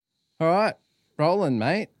All right, rolling,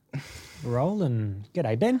 mate. Rolling.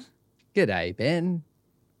 G'day, Ben. G'day, Ben.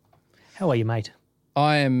 How are you, mate?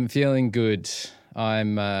 I am feeling good.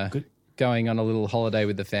 I'm Good. going on a little holiday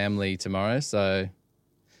with the family tomorrow, so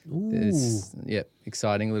it's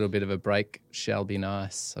exciting. A little bit of a break shall be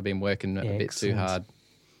nice. I've been working a bit too hard.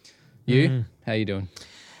 You? How you doing?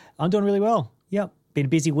 I'm doing really well. Yep. Been a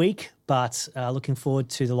busy week, but looking forward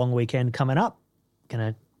to the long weekend coming up.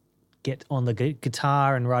 Gonna get on the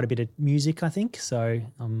guitar and write a bit of music, I think. So,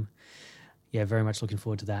 very much looking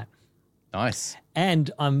forward to that. Nice. And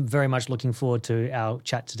I'm very much looking forward to our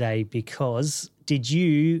chat today because did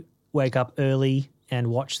you wake up early and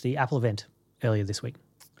watch the Apple event earlier this week?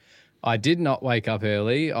 I did not wake up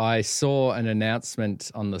early. I saw an announcement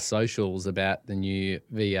on the socials about the new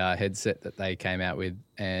VR headset that they came out with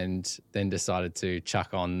and then decided to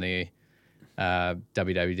chuck on the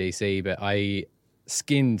WWDC, but I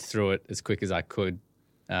skinned through it as quick as I could.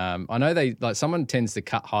 I know someone tends to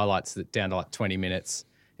cut highlights down to like 20 minutes.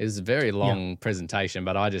 It was a very long presentation,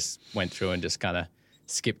 but I just went through and just kind of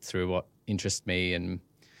skipped through what interests me. And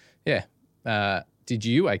did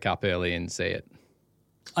you wake up early and see it?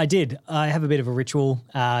 I did. I have a bit of a ritual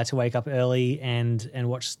to wake up early and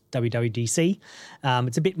watch WWDC.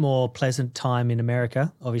 It's a bit more pleasant time in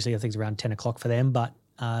America. Obviously, I think it's around 10 o'clock for them, but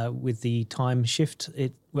with the time shift,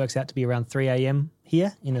 it works out to be around 3 a.m.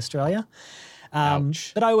 here in Australia.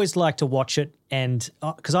 But I always like to watch it, and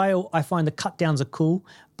because I find the cut downs are cool,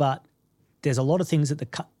 but there's a lot of things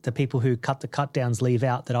that the people who cut the cut downs leave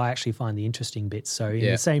out that I actually find the interesting bits. So in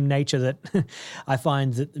the same nature that I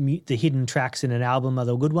find that the hidden tracks in an album are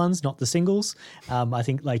the good ones, not the singles. I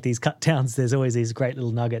think like these cut downs, there's always these great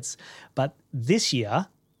little nuggets. But this year,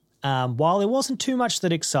 while there wasn't too much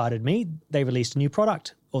that excited me, they released a new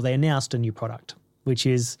product, or they announced a new product, which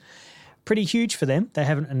is pretty huge for them. They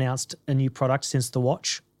haven't announced a new product since the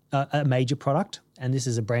watch, a major product, and this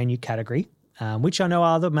is a brand new category, which I know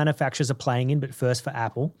other manufacturers are playing in, but first for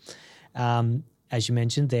Apple. As you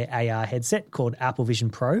mentioned, their AR headset called Apple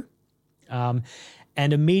Vision Pro. And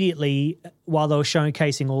immediately, while they were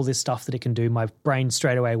showcasing all this stuff that it can do, my brain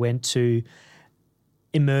straight away went to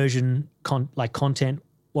immersion, content,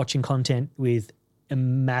 watching content with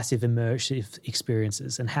massive immersive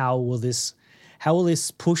experiences. And how will this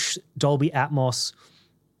push Dolby Atmos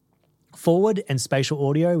forward and spatial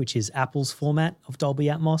audio, which is Apple's format of Dolby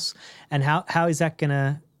Atmos, and how is that going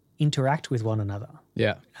to interact with one another?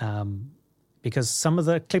 Yeah. Because some of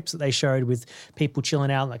the clips that they showed with people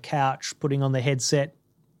chilling out on the couch, putting on the headset,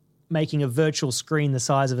 making a virtual screen the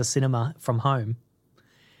size of a cinema from home,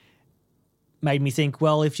 made me think,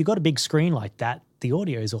 well, if you've got a big screen like that, the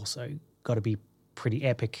audio is also got to be pretty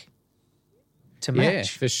epic to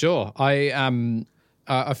match. Yeah, for sure. I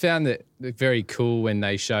found that very cool when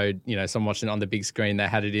they showed, someone watching it on the big screen. They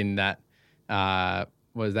had it in that,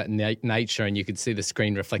 nature, and you could see the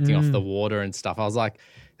screen reflecting off the water and stuff. I was like,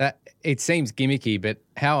 that it seems gimmicky, but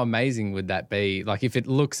how amazing would that be? Like, if it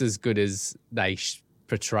looks as good as they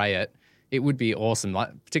portray it, it would be awesome. Like,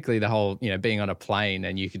 particularly the whole, being on a plane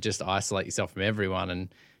and you could just isolate yourself from everyone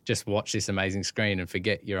and just watch this amazing screen and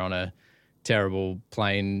forget you're on a terrible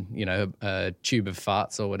plane, a tube of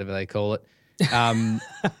farts or whatever they call it.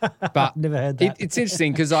 But never heard that. It's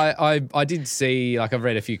interesting because I did see, like, I've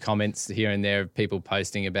read a few comments here and there of people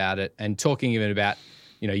posting about it and talking even about,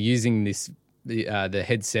 using the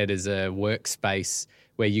headset as a workspace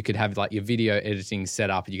where you could have like your video editing set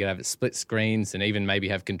up, you could have it split screens and even maybe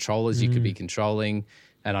have controllers you could be controlling.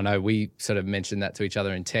 And I know we sort of mentioned that to each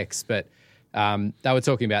other in text, but they were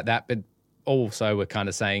talking about that, but also we're kind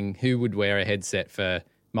of saying who would wear a headset for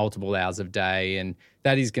multiple hours of day, and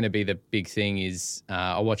that is going to be the big thing. Is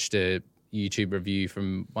I watched a YouTube review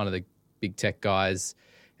from one of the big tech guys,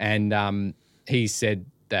 and he said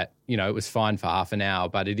that it was fine for half an hour,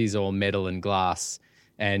 but it is all metal and glass,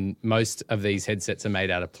 and most of these headsets are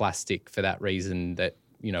made out of plastic for that reason. That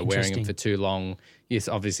wearing them for too long, yes,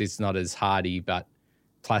 obviously it's not as hardy, but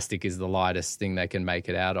plastic is the lightest thing they can make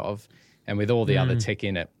it out of, and with all the other tech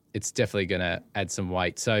in it, it's definitely going to add some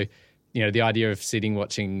weight. So, the idea of sitting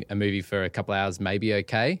watching a movie for a couple of hours may be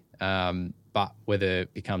okay, but whether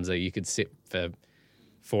it becomes you could sit for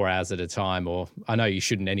 4 hours at a time, or I know you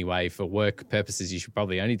shouldn't anyway. For work purposes, you should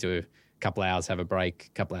probably only do a couple of hours, have a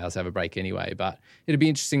break, anyway. But it'd be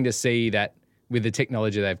interesting to see that with the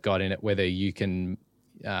technology they've got in it, whether you can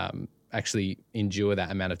actually endure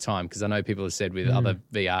that amount of time. Because I know people have said with other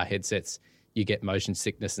VR headsets, you get motion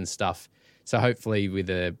sickness and stuff. So hopefully with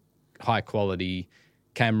the high quality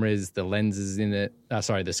cameras, the lenses in it,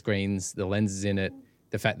 the screens, the lenses in it,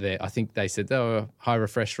 the fact that I think they said they were high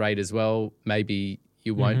refresh rate as well, maybe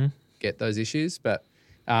you won't get those issues. But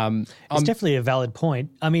It's definitely a valid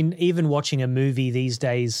point. I mean, even watching a movie these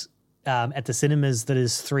days at the cinemas that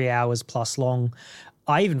is 3 hours plus long,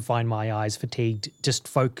 I even find my eyes fatigued just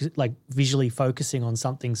visually focusing on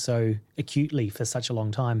something so acutely for such a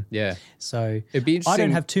long time. Yeah. So it'd be interesting. I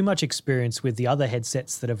don't have too much experience with the other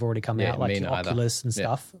headsets that have already come out, like the Oculus and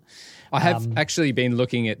stuff. I have actually been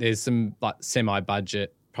looking at, there's some like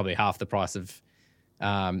semi-budget, probably half the price of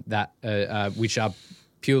which are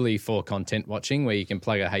purely for content watching, where you can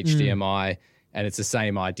plug a HDMI and it's the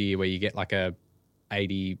same idea where you get like a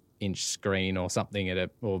 80-inch screen or something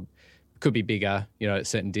or could be bigger, at a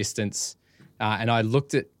certain distance. And I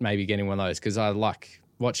looked at maybe getting one of those because I like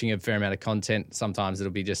watching a fair amount of content. Sometimes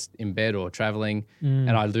it'll be just in bed or traveling.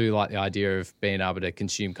 And I do like the idea of being able to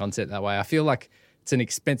consume content that way. I feel like it's an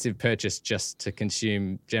expensive purchase just to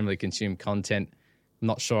generally consume content. I'm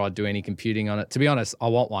not sure I'd do any computing on it. To be honest, I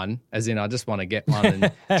want one, as in I just want to get one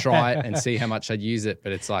and try it and see how much I'd use it.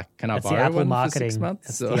 But it's like, can I borrow one for 6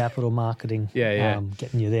 months? That's the Apple marketing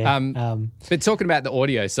getting you there. But talking about the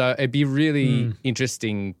audio, so it'd be really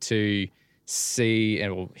interesting to see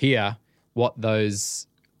or hear what those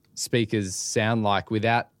speakers sound like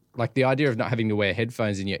without, like the idea of not having to wear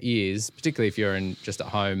headphones in your ears, particularly if you're just at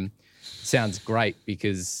home, sounds great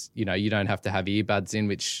because, you don't have to have earbuds in,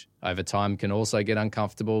 which over time can also get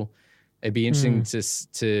uncomfortable. It'd be interesting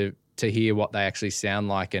to hear what they actually sound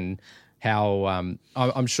like and how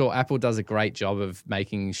I'm sure Apple does a great job of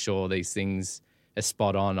making sure these things are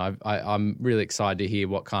spot on. I'm really excited to hear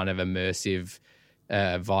what kind of immersive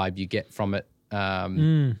vibe you get from it.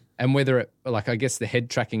 And whether it, like I guess the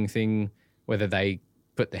head tracking thing, whether they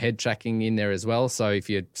put the head tracking in there as well. So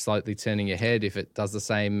if you're slightly turning your head, if it does the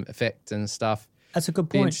same effect and stuff. That's a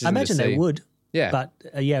good point. I imagine they would. Yeah. But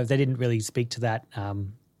they didn't really speak to that.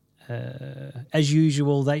 As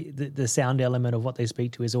usual, the sound element of what they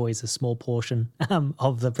speak to is always a small portion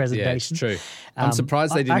of the presentation. Yeah, it's true. I'm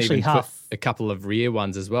surprised they didn't even put a couple of rear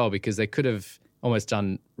ones as well, because they could have almost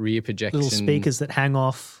done rear projection. Little speakers that hang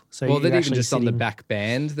off. So they're even just on the back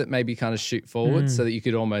band that maybe kind of shoot forward so that you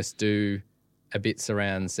could almost do a bit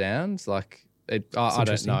surround sound. Like I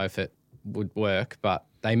don't know if it would work, but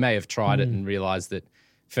they may have tried it and realised that,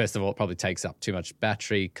 first of all, it probably takes up too much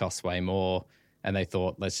battery, costs way more, and they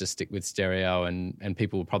thought, let's just stick with stereo, and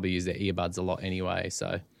people will probably use their earbuds a lot anyway.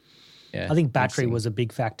 So, yeah. I think battery was a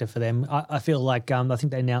big factor for them. I feel like I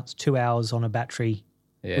think they announced 2 hours on a battery,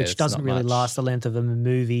 which doesn't really last the length of a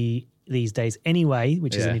movie these days anyway,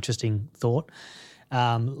 which is an interesting thought,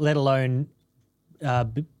 let alone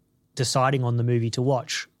deciding on the movie to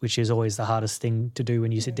watch, which is always the hardest thing to do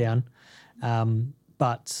when you sit down.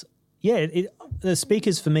 But yeah, the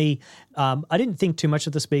speakers for me, I didn't think too much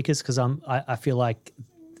of the speakers because I feel like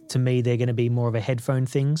to me they're going to be more of a headphone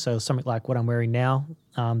thing. So something like what I'm wearing now,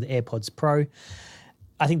 the AirPods Pro,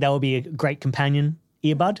 I think that will be a great companion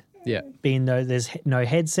earbud. Yeah. Being though there's no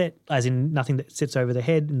headset, as in nothing that sits over the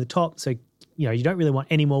head and the top. So, you don't really want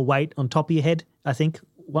any more weight on top of your head, I think.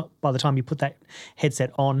 By the time you put that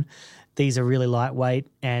headset on, these are really lightweight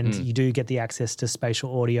and you do get the access to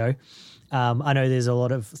spatial audio. I know there's a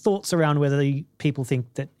lot of thoughts around whether people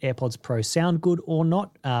think that AirPods Pro sound good or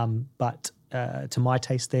not, but to my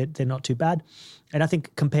taste, they're not too bad. And I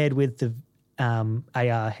think compared with the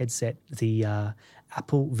AR headset, the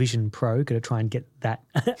Apple Vision Pro, going to try and get that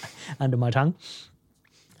under my tongue.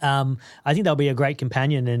 I think they'll be a great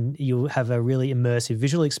companion, and you'll have a really immersive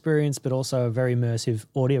visual experience, but also a very immersive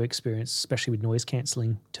audio experience, especially with noise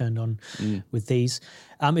cancelling turned on with these.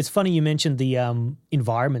 It's funny you mentioned the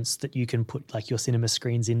environments that you can put like your cinema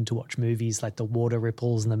screens in to watch movies, like the water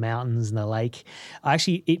ripples and the mountains and the lake.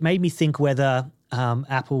 It made me think whether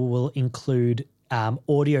Apple will include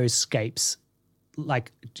audioscapes,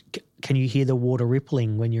 like can you hear the water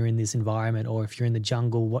rippling when you're in this environment, or if you're in the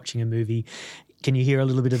jungle watching a movie, can you hear a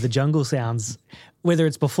little bit of the jungle sounds, whether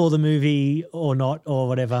it's before the movie or not or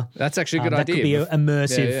whatever? That's actually a good idea. That could be an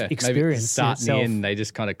immersive experience. Maybe start in the end, they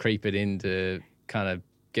just kind of creep it in to kind of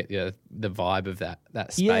get the vibe of that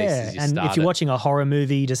space as you and start if you're it. watching a horror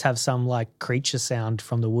movie, you just have some like creature sound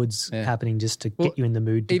from the woods happening just to get you in the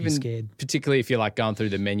mood to be scared. Particularly if you're like going through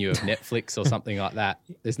the menu of Netflix or something like that.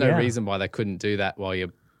 There's no reason why they couldn't do that while you're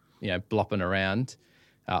blopping around.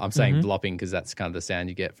 I'm saying blopping because that's kind of the sound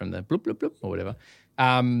you get from the bloop, bloop, bloop or whatever.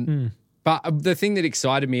 But the thing that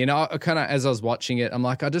excited me, and I kind of, as I was watching it, I'm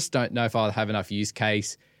like, I just don't know if I'll have enough use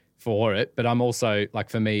case for it. But I'm also, like,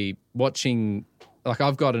 for me, watching, like,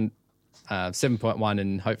 I've got an 7.1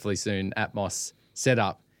 and hopefully soon Atmos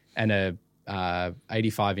setup and a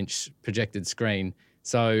 85-inch projected screen.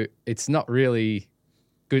 So it's not really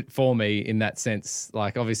good for me in that sense.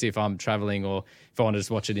 Like obviously if I'm traveling or if I want to just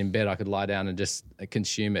watch it in bed, I could lie down and just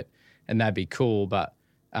consume it, and that'd be cool. But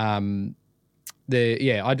I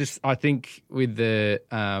think with the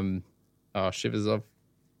shivers, I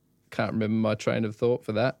can't remember my train of thought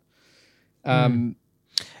for that. Well,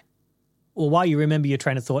 while you remember your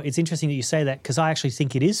train of thought, it's interesting that you say that, because I actually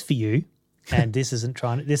think it is for you. And this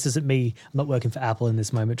isn't me. I'm not working for Apple in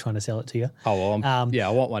this moment trying to sell it to you. Oh, well, I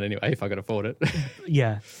want one anyway if I could afford it.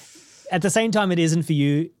 Yeah. At the same time, it isn't for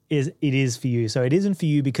you. It is for you. So it isn't for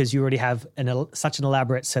you because you already have such an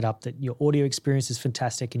elaborate setup that your audio experience is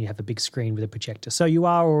fantastic and you have a big screen with a projector. So you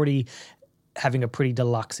are already having a pretty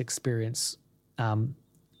deluxe experience.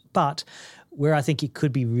 But where I think it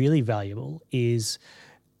could be really valuable is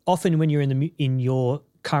often when you're in your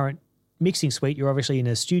current mixing suite, you're obviously in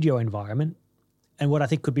a studio environment. And what I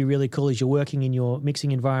think could be really cool is you're working in your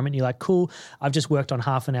mixing environment. You're like, cool, I've just worked on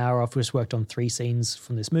half an hour. I've just worked on 3 scenes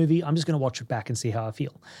from this movie. I'm just going to watch it back and see how I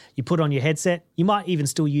feel. You put on your headset. You might even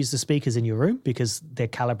still use the speakers in your room because they're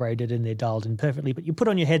calibrated and they're dialed in perfectly. But you put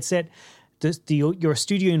on your headset, your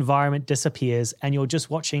studio environment disappears and you're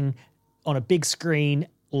just watching on a big screen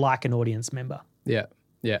like an audience member. Yeah,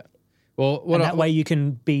 yeah. Well, that way you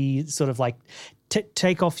can be sort of like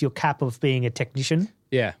take off your cap of being a technician.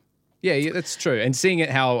 Yeah. Yeah, that's true. And seeing it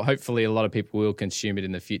how hopefully a lot of people will consume it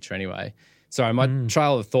in the future anyway. So my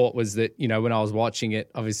trail of thought was that, when I was watching it,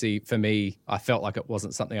 obviously for me, I felt like it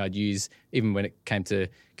wasn't something I'd use even when it came to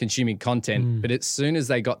consuming content. But as soon as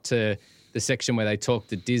they got to the section where they talked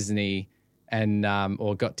to Disney and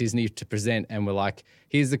or got Disney to present and were like,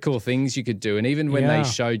 here's the cool things you could do. And even when they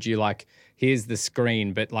showed you like, here's the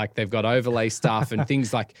screen, but like they've got overlay stuff and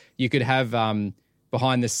things like you could have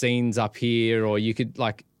behind the scenes up here, or you could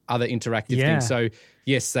like other interactive things. So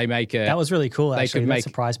yes, they make that was really cool. Actually, that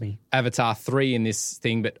surprised me. Avatar 3 in this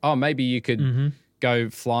thing, but maybe you could go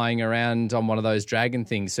flying around on one of those dragon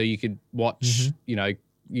things, so you could watch.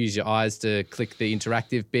 Use your eyes to click the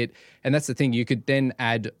interactive bit, and that's the thing. You could then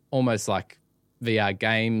add almost like VR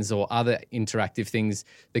games or other interactive things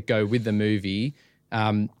that go with the movie.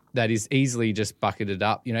 That is easily just bucketed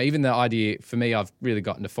up. Even the idea for me, I've really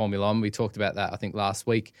gotten to Formula One. We talked about that, I think, last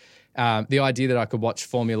week. The idea that I could watch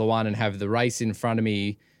Formula One and have the race in front of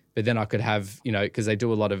me, but then I could have, because they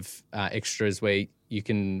do a lot of extras where you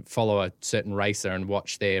can follow a certain racer and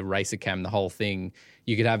watch their racer cam, the whole thing.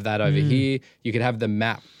 You could have that over here. You could have the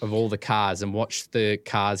map of all the cars and watch the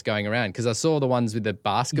cars going around. Because I saw the ones with the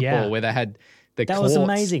basketball where they had the courts, was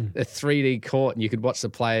amazing. A 3D court, and you could watch the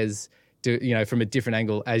players do, from a different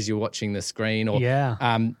angle as you're watching the screen. Or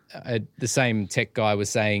the same tech guy was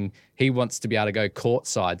saying he wants to be able to go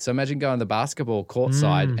courtside. So imagine going to the basketball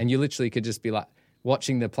courtside and you literally could just be like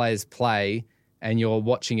watching the players play and you're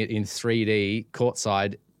watching it in 3D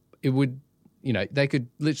courtside. It would, they could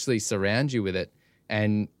literally surround you with it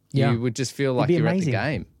and you would just feel like you're amazing. At the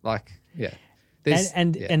game. Like, yeah.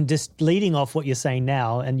 And just leading off what you're saying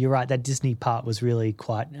now, and you're right, that Disney part was really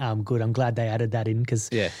quite good. I'm glad they added that in because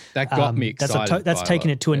that got me excited. That's taken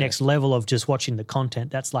it to a next level of just watching the content.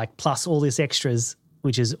 That's like plus all this extras,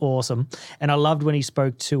 which is awesome. And I loved when he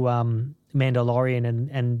spoke to Mandalorian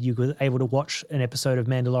and you were able to watch an episode of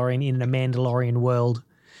Mandalorian in a Mandalorian world.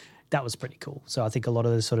 That was pretty cool. So I think a lot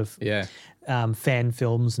of the sort of fan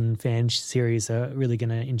films and fan series are really going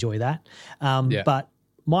to enjoy that. But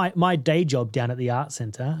my day job down at the Art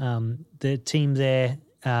Centre, the team there,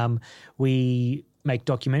 we make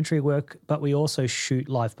documentary work, but we also shoot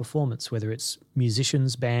live performance, whether it's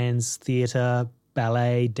musicians, bands, theatre,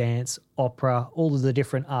 ballet, dance, opera, all of the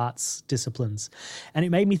different arts disciplines. And it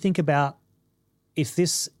made me think about if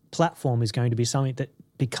this platform is going to be something that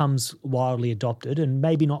becomes widely adopted, and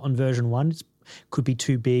maybe not on version 1, it could be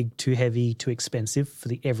too big, too heavy, too expensive for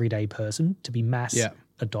the everyday person to be mass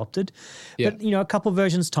adopted. But, a couple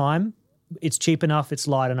versions time, it's cheap enough, it's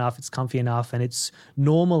light enough, it's comfy enough, and it's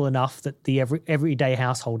normal enough that the everyday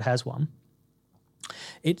household has one.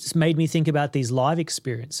 It's made me think about these live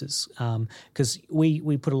experiences because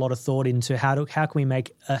we put a lot of thought into how can we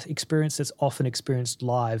make an experience that's often experienced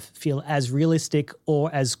live feel as realistic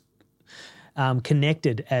or as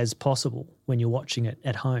connected as possible when you're watching it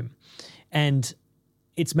at home. And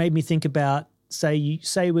it's made me think about, say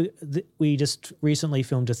we just recently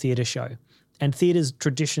filmed a theatre show, and theatre's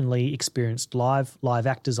traditionally experienced live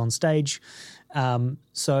actors on stage.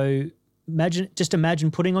 So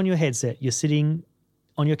imagine putting on your headset, you're sitting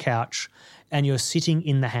on your couch and you're sitting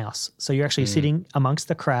in the house. So you're actually sitting amongst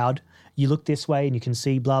the crowd. You look this way and you can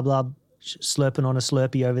see blah, blah, slurping on a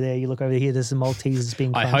Slurpee over there. You look over here, there's some Maltesers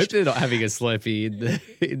being I crunched. hope they're not having a Slurpee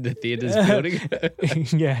in the theatre's building.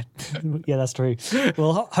 yeah, that's true.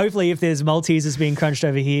 Well, hopefully, if there's Maltesers being crunched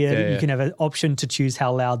over here, you can have an option to choose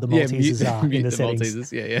how loud the Maltesers are in the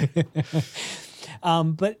settings.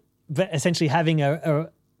 Maltesers. But essentially having a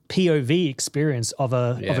POV experience of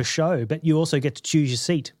a show, but you also get to choose your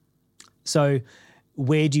seat. So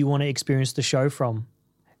where do you want to experience the show from?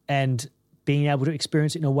 And being able to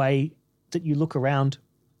experience it in a way that you look around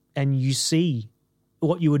and you see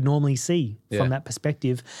what you would normally see from that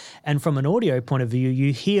perspective. And from an audio point of view,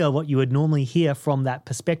 you hear what you would normally hear from that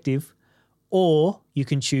perspective, or you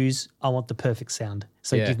can choose, I want the perfect sound.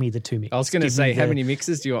 So give me the 2 mix. I was going to say, how many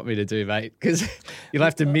mixes do you want me to do, mate? Because you'll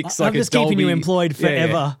have to mix like I'm just a Dolby. keeping you employed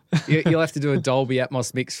forever. You'll have to do a Dolby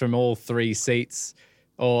Atmos mix from all 3 seats.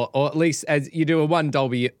 Or at least as you do a one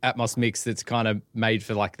Dolby Atmos mix that's kind of made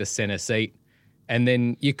for like the center seat. And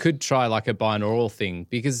then you could try like a binaural thing,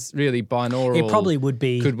 because really binaural it probably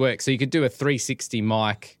could work. So you could do a 360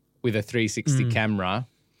 mic with a 360 camera.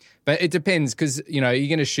 But it depends, because, you're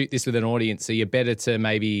going to shoot this with an audience, so you're better to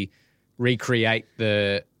maybe recreate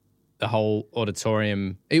the whole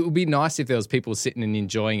auditorium. It would be nice if there was people sitting and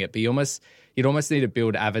enjoying it, but you'd almost need to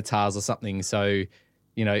build avatars or something. So,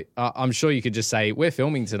 I'm sure you could just say, we're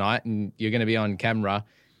filming tonight and you're going to be on camera,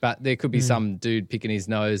 but there could be some dude picking his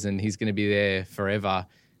nose and he's going to be there forever,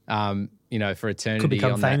 for eternity. Could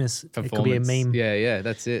become on famous. That performance. It could be a meme. Yeah,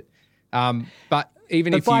 that's it. But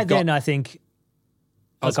even if by you've then, got, I think...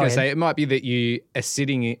 I was going to say, it might be that you are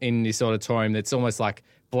sitting in this auditorium that's almost like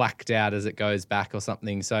blacked out as it goes back or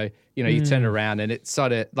something. So, you turn around and it's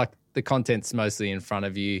sort of like the content's mostly in front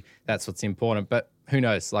of you. That's what's important. But who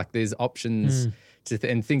knows? Like there's options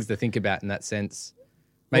and things to think about in that sense.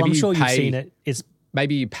 Maybe I'm sure you've seen it.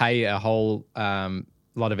 Maybe you pay a whole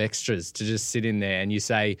lot of extras to just sit in there and you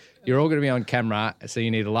say, you're all going to be on camera, so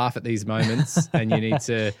you need to laugh at these moments and you need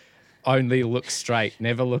to only look straight,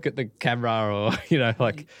 never look at the camera, or, you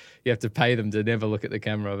have to pay them to never look at the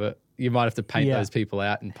camera. But you might have to paint those people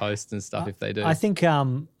out in post and stuff if they do. I think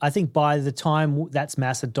by the time that's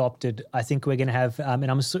mass adopted, I think we're going to have, and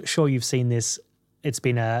I'm sure you've seen this, it's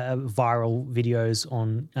been a viral videos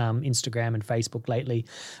on Instagram and Facebook lately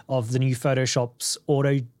of the new Photoshop's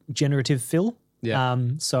auto generative fill. Yeah.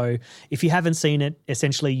 So if you haven't seen it,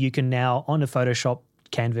 essentially you can now, on a Photoshop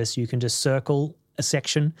canvas, you can just circle a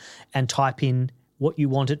section and type in what you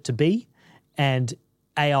want it to be, and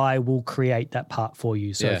AI will create that part for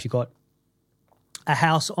you. So if you've got a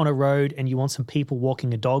house on a road and you want some people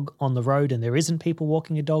walking a dog on the road and there isn't people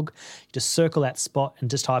walking a dog, you just circle that spot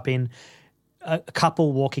and just type in a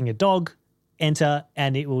couple walking a dog, enter,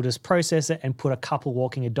 and it will just process it and put a couple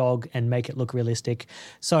walking a dog and make it look realistic.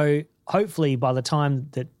 So hopefully by the time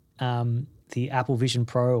that the Apple Vision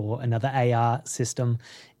Pro or another AR system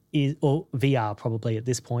or VR probably at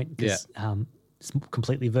this point, because it's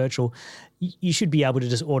completely virtual, you should be able to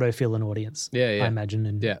just autofill an audience, I imagine,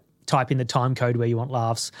 and type in the time code where you want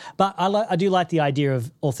laughs. But I do like the idea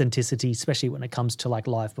of authenticity, especially when it comes to like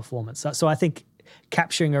live performance. So I think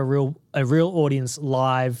capturing a real audience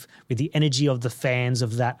live with the energy of the fans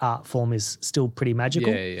of that art form is still pretty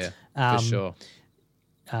magical. For sure.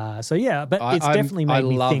 But it's definitely made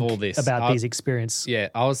me think all this. about these experiences. Yeah,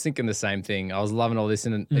 I was thinking the same thing. I was loving all this,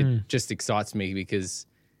 and it just excites me because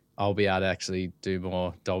I'll be able to actually do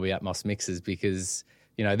more Dolby Atmos mixes, because,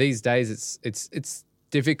 these days it's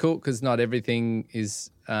difficult because not everything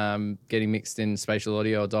is getting mixed in spatial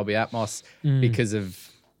audio or Dolby Atmos because of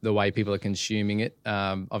the way people are consuming it.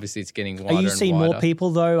 Obviously, it's getting wider and wider. Are you seeing more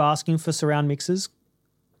people, though, asking for surround mixes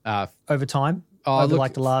over time? Over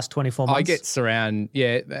like the last 24 months? I get surround,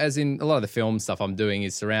 as in a lot of the film stuff I'm doing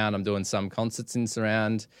is surround. I'm doing some concerts in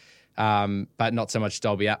surround, but not so much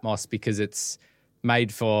Dolby Atmos because it's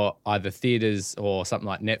made for either theaters or something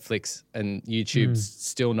like Netflix, and YouTube's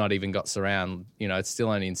still not even got surround. It's still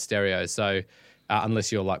only in stereo. So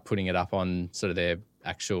unless you're like putting it up on sort of their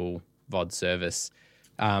actual VOD service.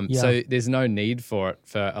 So there's no need for it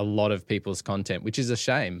for a lot of people's content, which is a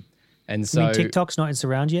shame. And so TikTok's not in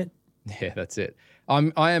surround yet? Yeah, that's it.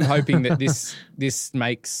 I am hoping that this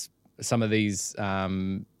makes some of these, say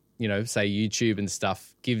YouTube and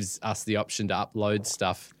stuff, gives us the option to upload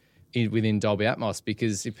stuff within Dolby Atmos,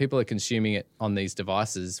 because if people are consuming it on these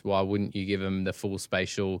devices, why wouldn't you give them the full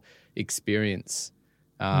spatial experience?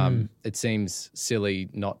 It seems silly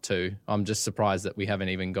not to. I'm just surprised that we haven't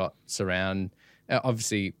even got surround.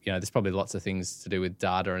 Obviously, there's probably lots of things to do with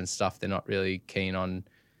data and stuff. They're not really keen on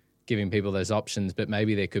giving people those options, but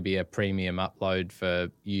maybe there could be a premium upload for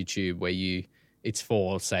YouTube where it's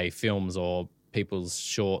for, say, films or people's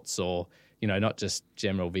shorts, or, not just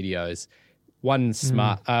general videos. One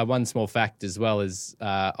small fact as well is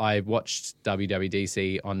I watched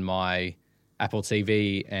WWDC on my Apple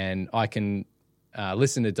TV, and I can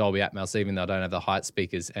listen to Dolby Atmos even though I don't have the height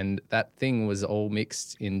speakers, and that thing was all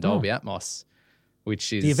mixed in Dolby Atmos,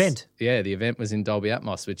 which is... The event? Yeah, the event was in Dolby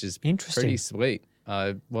Atmos, which is pretty sweet.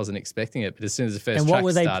 I wasn't expecting it, but as soon as the first track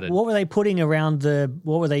started... What were they putting around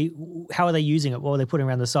how are they using it? What were they putting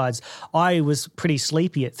around the sides? I was pretty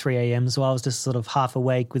sleepy at 3 a.m, so I was just sort of half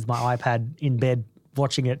awake with my iPad in bed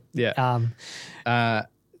watching it. Yeah.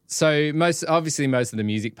 So most of the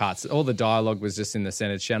music parts, all the dialogue was just in the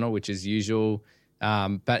center channel, which is usual.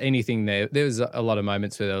 But anything there was a lot of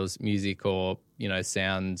moments where there was music or,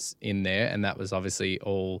 sounds in there, and that was obviously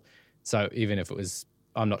all. So even if it was,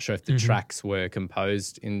 I'm not sure if the tracks were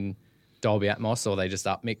composed in Dolby Atmos or they just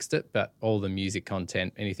upmixed it, but all the music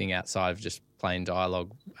content, anything outside of just plain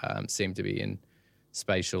dialogue, seemed to be in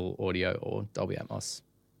Spatial audio or Dolby Atmos.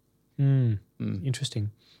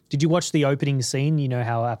 Interesting. Did you watch the opening scene? You know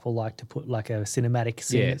how Apple like to put like a cinematic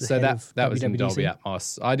scene at the head of that was in WWDC? Dolby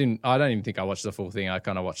Atmos. I don't even think I watched the full thing. I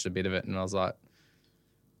kind of watched a bit of it and I was like,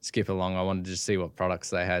 skip along. I wanted to just see what products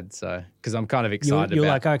they had. So, because I'm kind of excited You're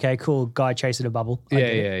like, okay, cool, guy chasing a bubble.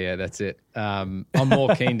 Yeah, that's it. I'm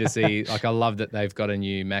more keen to see, I love that they've got a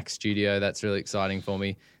new Mac Studio. That's really exciting for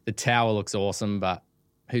me. The tower looks awesome, but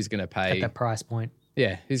who's going to pay? At that price point.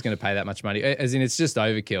 Yeah, who's going to pay that much money? As in, it's just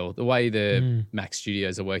overkill. The way the Mac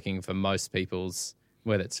Studios are working for most people's,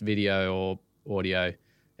 whether it's video or audio,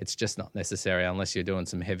 it's just not necessary unless you're doing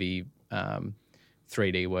some heavy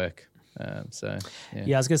 3D work. I was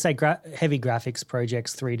going to say heavy graphics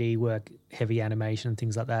projects, 3D work, heavy animation,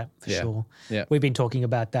 things like that for sure. Yeah. We've been talking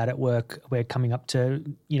about that at work. We're coming up to,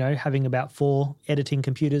 having about 4 editing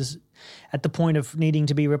computers at the point of needing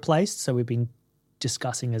to be replaced. So we've been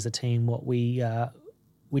discussing as a team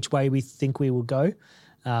which way we think we will go.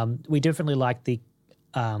 We definitely like the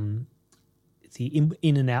in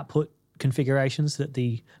and output configurations that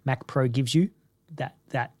the Mac Pro gives you.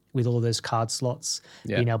 That with all those card slots,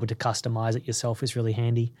 being able to customize it yourself is really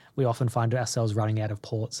handy. We often find ourselves running out of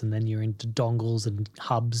ports, and then you're into dongles and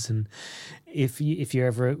hubs. And if you've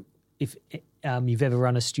ever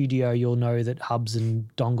run a studio, you'll know that hubs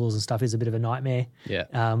and dongles and stuff is a bit of a nightmare. Yeah.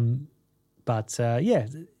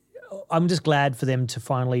 I'm just glad for them to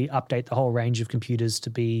finally update the whole range of computers to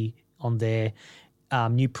be on their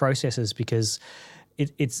new processors, because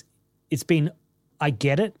it's been. I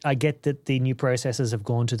get it. I get that the new processors have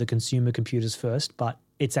gone to the consumer computers first, but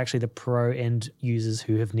it's actually the pro end users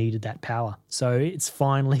who have needed that power. So it's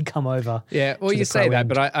finally come over. Yeah, well, you say that,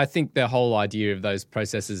 but I think the whole idea of those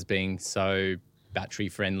processors being so battery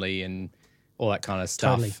friendly and all that kind of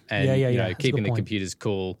stuff, totally. and keeping the computers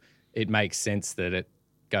cool, it makes sense that it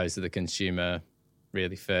goes to the consumer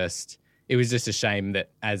really first. It was just a shame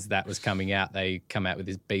that as that was coming out, they come out with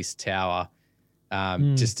this beast tower.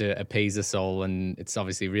 Just to appease us all, and it's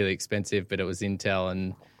obviously really expensive, but it was Intel,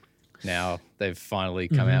 and now they've finally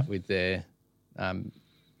come out with their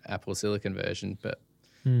Apple Silicon version. But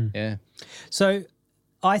yeah, so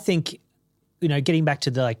I think getting back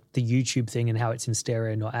to the YouTube thing and how it's in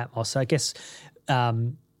stereo, not Atmos. So I guess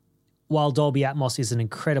while Dolby Atmos is an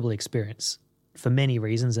incredible experience for many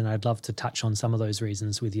reasons, and I'd love to touch on some of those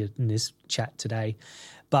reasons with you in this chat today,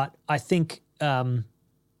 but I think.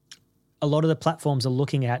 A lot of the platforms are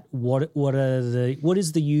looking at what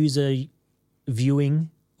is the user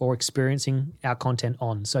viewing or experiencing our content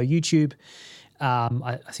on. So YouTube,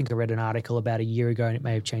 I think I read an article about a year ago, and it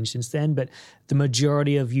may have changed since then, but the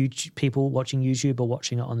majority of people watching YouTube are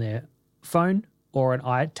watching it on their phone or an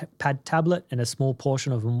iPad tablet, and a small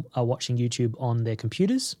portion of them are watching YouTube on their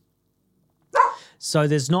computers. So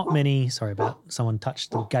there's not many. Sorry about someone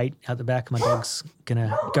touched the gate out the back. My dog's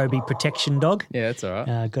gonna go be protection dog. Yeah, that's all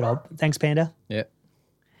right. Good old. Thanks, Panda. Yeah,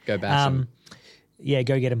 go bash him. Yeah,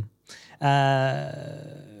 go get him.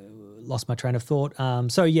 Lost my train of thought.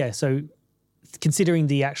 So considering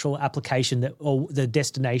the actual application or the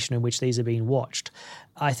destination in which these are being watched,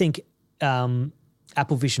 I think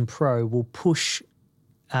Apple Vision Pro will push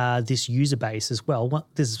this user base as well.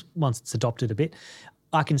 Once it's adopted a bit.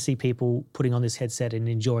 I can see people putting on this headset and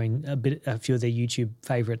enjoying a few of their YouTube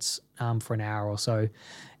favorites for an hour or so.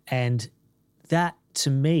 And that, to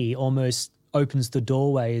me, almost opens the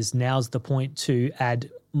doorway, as now's the point to add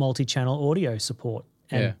multi-channel audio support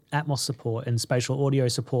and Atmos support and spatial audio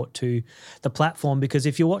support to the platform. Because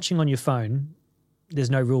if you're watching on your phone, there's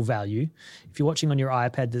no real value. If you're watching on your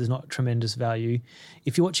iPad, there's not tremendous value.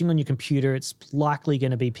 If you're watching on your computer, it's likely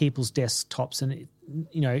going to be people's desktops, and,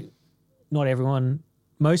 not everyone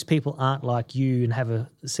most people aren't like you and have a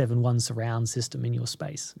 7.1 surround system in your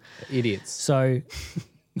space. Idiots. So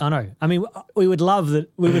I know. I mean, we would love that.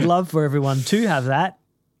 We would love for everyone to have that,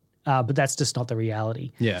 but that's just not the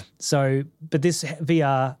reality. Yeah. So, but this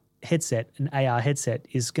VR headset, an AR headset,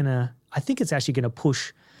 is I think it's actually gonna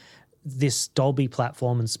push this Dolby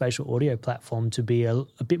platform and spatial audio platform to be a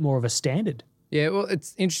bit more of a standard. Yeah, well,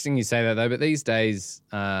 it's interesting you say that though, but these days,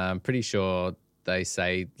 I'm pretty sure they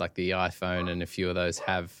say like the iPhone and a few of those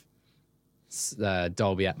have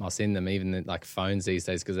Dolby Atmos in them, even like phones these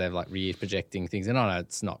days, because they have like rear projecting things. And I know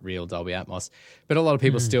it's not real Dolby Atmos, but a lot of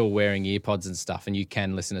people still wearing earpods and stuff, and you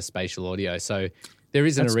can listen to spatial audio. So there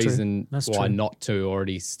isn't a reason why not to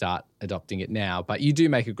already start adopting it now. But you do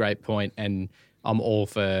make a great point, and I'm all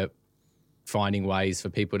for finding ways for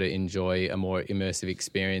people to enjoy a more immersive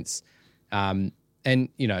experience. And,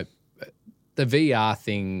 you know, the VR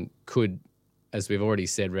thing could, as we've already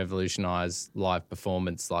said, revolutionize live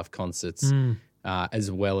performance, live concerts, as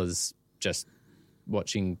well as just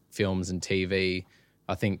watching films and TV.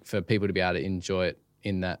 I think for people to be able to enjoy it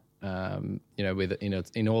in that, you know, with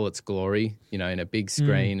in all its glory, you know, in a big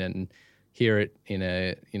screen and hear it in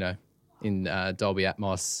a, you know, in Dolby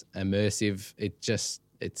Atmos, immersive.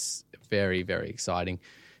 It's very, very exciting.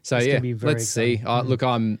 So let's see. Look,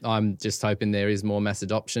 I'm just hoping there is more mass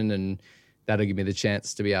adoption, and that'll give me the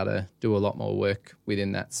chance to be able to do a lot more work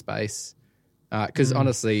within that space. Because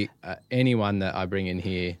honestly, anyone that I bring in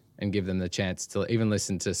here and give them the chance to even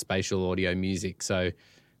listen to spatial audio music, so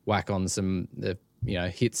whack on some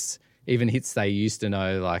hits, even hits they used to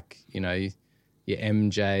know, like, you know, your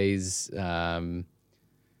MJs,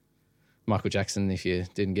 Michael Jackson, if you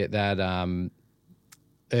didn't get that,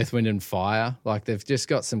 Earth, Wind and Fire. Like, they've just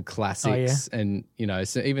got some classics. And, you know,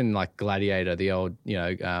 so even like Gladiator, the old, you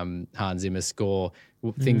know, Hans Zimmer score,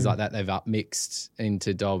 things like that, they've upmixed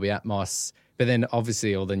into Dolby Atmos. But then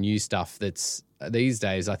obviously all the new stuff that's these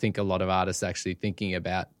days, I think a lot of artists are actually thinking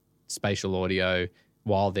about spatial audio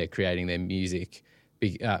while they're creating their music.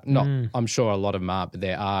 I'm sure a lot of them aren't, but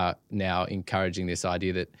they are now encouraging this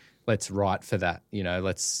idea that let's write for that, you know,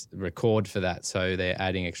 let's record for that. So they're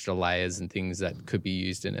adding extra layers and things that could be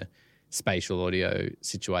used in a spatial audio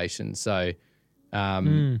situation. So,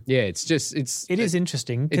 it is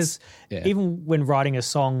interesting because even when writing a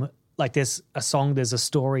song, like there's a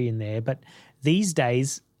story in there. But these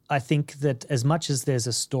days, I think that as much as there's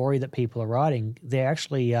a story that people are writing, they're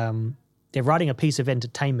actually they're writing a piece of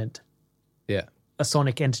entertainment. Yeah. A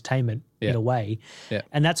sonic entertainment in a way. Yeah.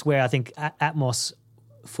 And that's where I think Atmos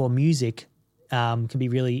for music can be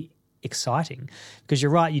really exciting, because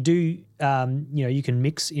you're right, you do you know, you can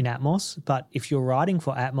mix in Atmos, but if you're writing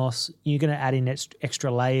for Atmos, you're going to add in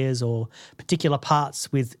extra layers or particular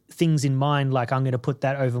parts with things in mind, like I'm going to put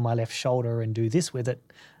that over my left shoulder and do this with it,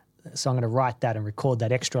 so I'm going to write that and record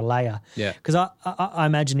that extra layer. Yeah, because I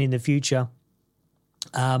imagine in the future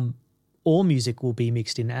all music will be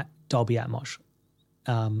mixed in Dolby Atmos.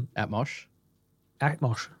 Atmos.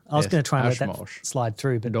 I was going to try and let that slide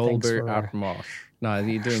through, but Dolby thanks for Atmos. No,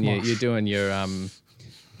 you're doing your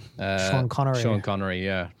Sean Connery. Sean Connery,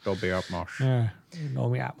 yeah. Dolby Atmos. Yeah,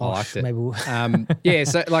 Dolby Atmos. I liked it. Maybe we'll yeah,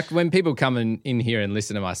 so like when people come in here and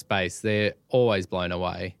listen to my space, they're always blown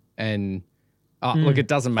away. And look, it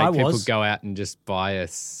doesn't make people go out and just buy an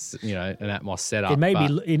Atmos setup. It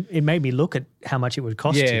made me look at how much it would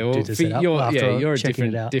cost to do the setup. You're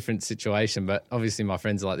a different situation, but obviously my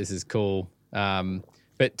friends are like, this is cool.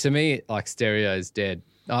 But to me, like, stereo is dead.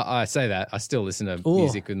 I say that. I still listen to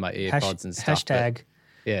music with my earpods and stuff. Hashtag.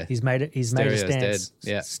 Yeah. He's made a stance. Dead.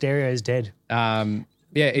 Yeah. Stereo is dead. Maybe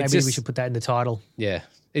we should put that in the title. Yeah.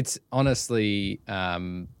 It's honestly,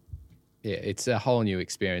 it's a whole new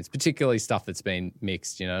experience, particularly stuff that's been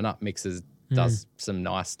mixed. You know, Not Mixers does some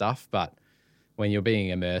nice stuff, but when you're being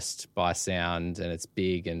immersed by sound and it's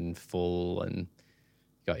big and full and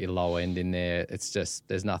got your low end in there, it's just,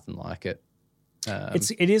 there's nothing like it.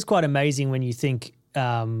 It is quite amazing when you think,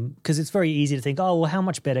 because it's very easy to think, oh, well, how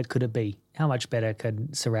much better could it be? How much better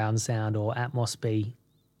could surround sound or Atmos be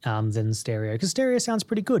than stereo? Because stereo sounds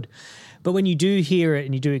pretty good. But when you do hear it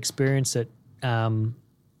and you do experience it,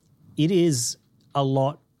 it is a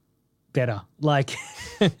lot better. Like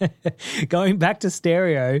going back to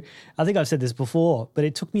stereo, I think I've said this before, but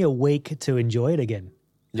it took me a week to enjoy it again.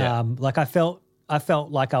 Yeah. Like I felt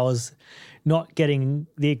like I was not getting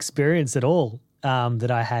the experience at all that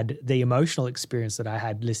I had, the emotional experience that I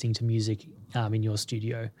had listening to music in your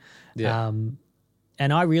studio. Yeah.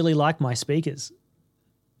 And I really like my speakers.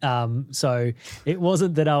 So it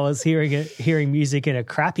wasn't that I was hearing music in a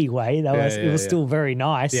crappy way. It was still very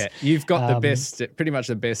nice. Yeah, you've got pretty much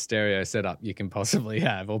the best stereo setup you can possibly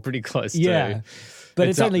have, or pretty close to. Yeah, but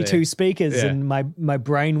it's only 2 speakers, Yeah. and my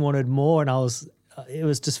brain wanted more, and it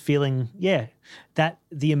was just feeling, that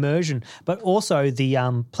the immersion, but also the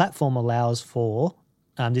platform allows for,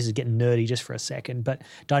 this is getting nerdy just for a second, but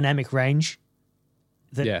dynamic range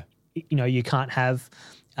that, you can't have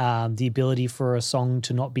the ability for a song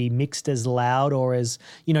to not be mixed as loud or as,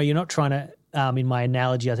 you're not trying to, in my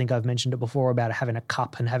analogy, I think I've mentioned it before about having a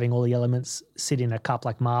cup and having all the elements sit in a cup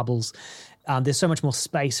like marbles. There's so much more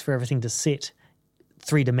space for everything to sit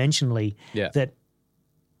three-dimensionally that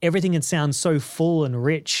everything can sound so full and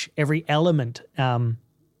rich, every element.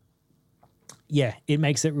 It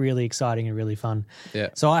makes it really exciting and really fun. Yeah.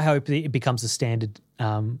 So I hope that it becomes a standard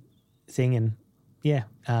thing, and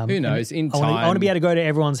who knows? In time, I want to be able to go to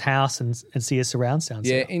everyone's house and see a surround sound.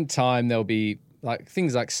 Yeah, in time there'll be like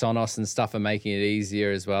things like Sonos and stuff are making it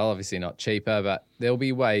easier as well. Obviously not cheaper, but there'll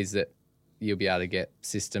be ways that you'll be able to get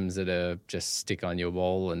systems that are just stick on your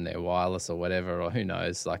wall and they're wireless or whatever, or who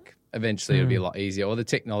knows, like eventually it'll be a lot easier. Or the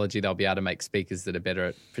technology, they'll be able to make speakers that are better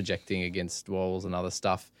at projecting against walls and other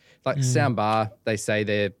stuff. Like soundbar, they say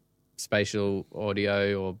they're spatial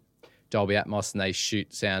audio or Dolby Atmos, and they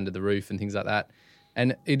shoot sound to the roof and things like that.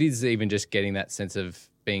 And it is even just getting that sense of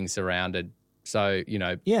being surrounded. So,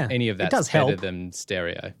 any of that's better than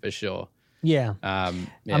stereo for sure. Yeah. I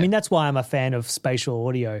mean, that's why I'm a fan of spatial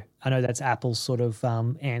audio. I know that's Apple's sort of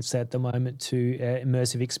answer at the moment to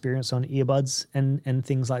immersive experience on earbuds and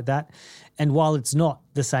things like that. And while it's not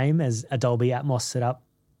the same as a Dolby Atmos setup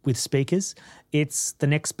with speakers, it's the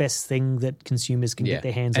next best thing that consumers can get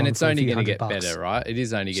their hands on. And it's only going to get better, right? It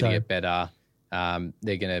is only going to get better.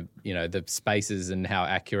 They're going to, the spaces and how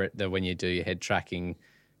accurate when you do your head tracking,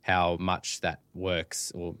 how much that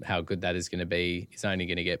works or how good that is going to be is only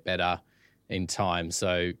going to get better in time.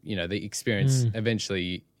 So, the experience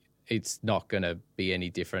eventually, it's not going to be any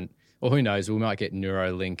different. Or who knows, we might get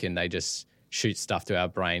Neuralink and they just shoot stuff to our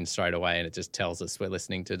brain straight away and it just tells us we're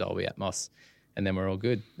listening to Dolby Atmos and then we're all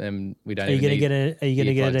good. And we don't. Are you going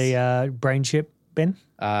to get a brain chip, Ben?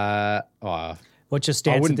 What's your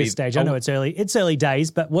stance at this stage? I know it's early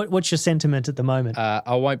days, but what's your sentiment at the moment?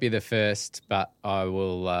 I won't be the first, but I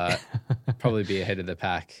will probably be ahead of the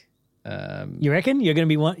pack. You reckon you're going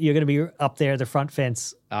to be up there at the front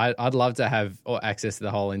fence? I'd love to have access to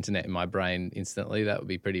the whole internet in my brain instantly. That would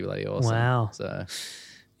be pretty bloody awesome. Wow. So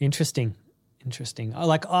interesting.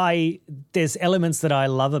 There's elements that I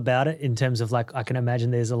love about it in terms of I can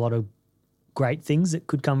imagine there's a lot of great things that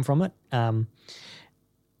could come from it.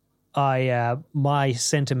 My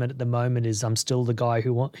sentiment at the moment is I'm still the guy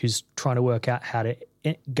who's trying to work out how to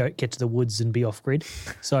get to the woods and be off grid.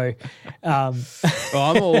 So, well,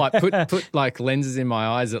 I'm all like put like lenses in my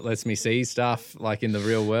eyes that lets me see stuff like in the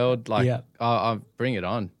real world. I'll bring it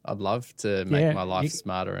on. I'd love to make my life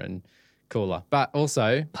smarter and cooler, but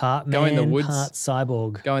also part man, go in the woods, part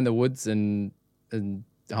cyborg. Go in the woods and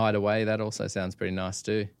hide away. That also sounds pretty nice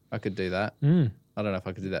too. I could do that. I don't know if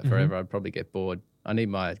I could do that forever. I'd probably get bored. I need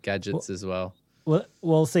my gadgets as well.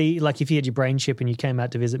 Well, see, like if you had your brain chip and you came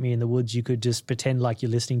out to visit me in the woods, you could just pretend like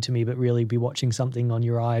you're listening to me, but really be watching something on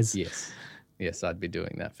your eyes. Yes, I'd be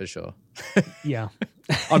doing that for sure. Yeah.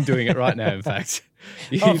 I'm doing it right now, in fact.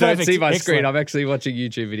 You don't see my screen. I'm actually watching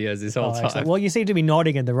YouTube videos this whole time. Excellent. Well, you seem to be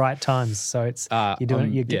nodding at the right times, so it's you're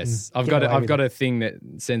doing. You're getting, yes, I've got a thing that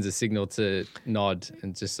sends a signal to nod,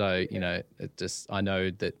 and just so I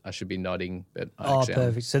know that I should be nodding. But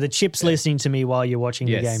perfect. So the chip's listening to me while you're watching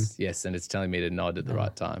the game. Yes, and it's telling me to nod at the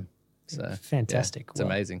right time. So fantastic. It's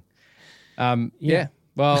amazing.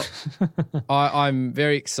 Well, I'm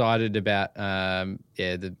very excited about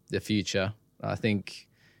the future. I think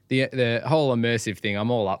the whole immersive thing,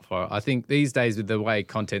 I'm all up for it. I think these days with the way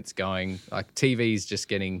content's going, like TV's just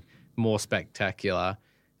getting more spectacular,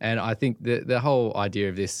 and I think the whole idea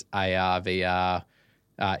of this AR VR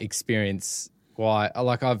experience.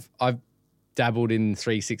 I've dabbled in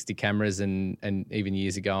 360 cameras and even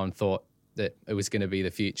years ago and thought that it was going to be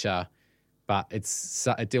the future. But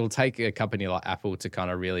it'll take a company like Apple to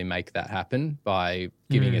kind of really make that happen by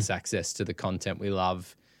giving us access to the content we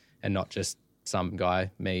love and not just some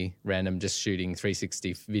guy, me, random, just shooting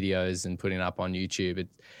 360 videos and putting it up on YouTube.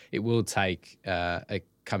 It will take a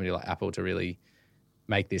company like Apple to really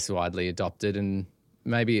make this widely adopted, and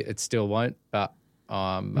maybe it still won't, but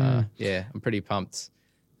I'm pretty pumped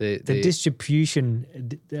The distribution,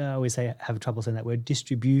 I always have trouble saying that word,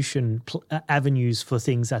 distribution avenues for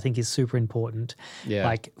things I think is super important. Yeah.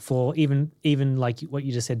 Like for even like what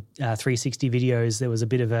you just said, 360 videos, there was a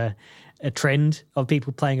bit of a trend of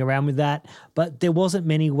people playing around with that, but there wasn't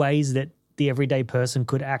many ways that the everyday person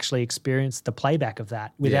could actually experience the playback of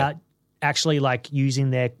that without actually like using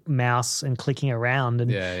their mouse and clicking around. And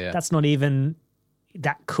that's not even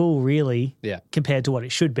that cool really compared to what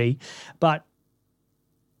it should be. But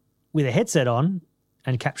with a headset on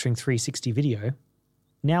and capturing 360 video,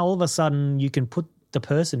 now all of a sudden you can put the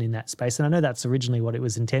person in that space. And I know that's originally what it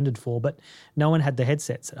was intended for, but no one had the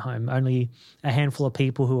headsets at home, only a handful of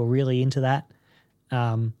people who were really into that.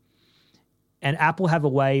 And Apple have a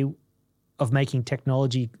way of making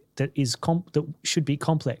technology that is that should be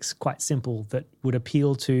complex, quite simple, that would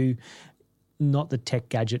appeal to not the tech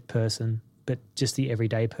gadget person, but just the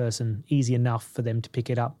everyday person, easy enough for them to pick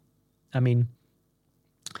it up. I mean,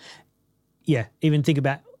 yeah, even think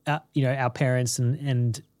about our parents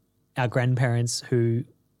and our grandparents who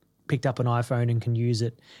picked up an iPhone and can use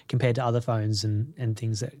it compared to other phones and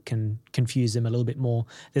things that can confuse them a little bit more.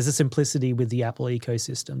 There's a simplicity with the Apple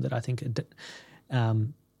ecosystem that I think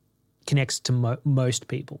connects to most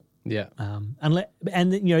people. Yeah.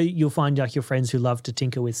 And you'll find like your friends who love to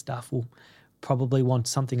tinker with stuff will probably want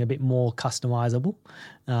something a bit more customizable.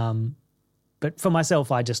 But for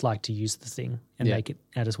myself, I just like to use the thing and make it.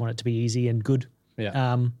 I just want it to be easy and good.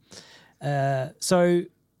 Yeah. So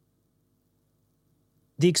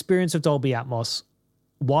the experience of Dolby Atmos,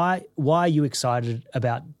 why are you excited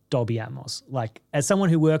about Dolby Atmos? Like, as someone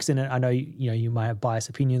who works in it, I know you might have biased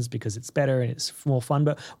opinions because it's better and it's more fun,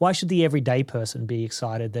 but why should the everyday person be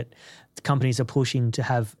excited that the companies are pushing to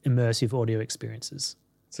have immersive audio experiences?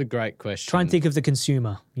 It's a great question. Try and think of the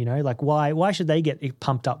consumer, like why should they get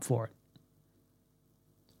pumped up for it?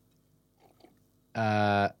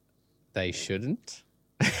 They shouldn't.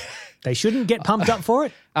 They shouldn't get pumped up for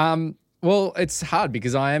it? Well, it's hard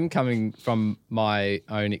because I am coming from my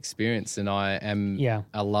own experience and I am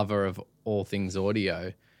a lover of all things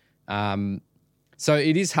audio. So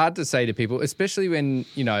it is hard to say to people, especially when,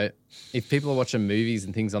 if people are watching movies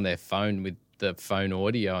and things on their phone with the phone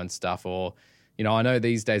audio and stuff, or, I know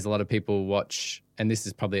these days a lot of people watch, and this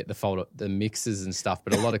is probably at the fault of the mixers and stuff,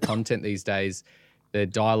 but a lot of content these days, the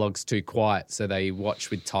dialogue's too quiet, so they watch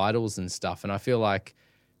with titles and stuff. And I feel like,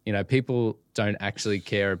 people don't actually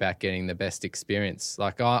care about getting the best experience.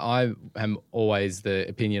 Like I am always the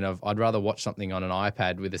opinion of I'd rather watch something on an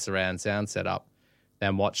iPad with a surround sound setup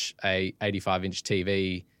than watch a 85-inch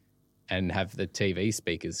TV and have the TV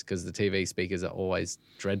speakers, because the TV speakers are always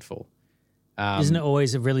dreadful. Isn't it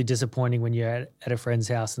always really disappointing when you're at a friend's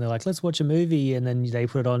house and they're like, let's watch a movie, and then they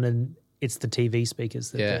put it on and it's the TV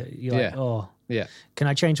speakers that you're like, oh, yeah. Can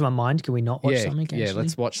I change my mind? Can we not watch something? Actually? Yeah,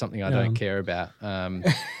 let's watch something I don't care about.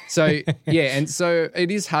 So and so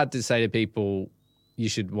it is hard to say to people you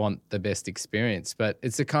should want the best experience, but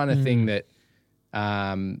it's the kind of thing that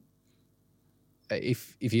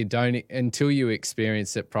if you don't, until you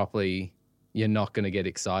experience it properly, you're not going to get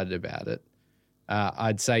excited about it.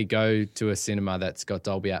 I'd say go to a cinema that's got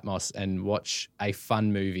Dolby Atmos and watch a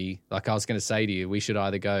fun movie. Like I was going to say to you, we should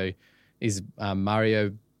either go, is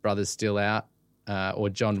Mario Brothers still out? Or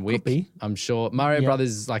John Wick, I'm sure. Mario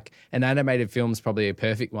Brothers, like an animated film, is probably a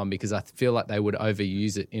perfect one because I feel like they would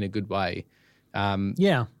overuse it in a good way.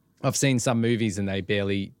 I've seen some movies and they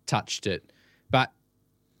barely touched it. But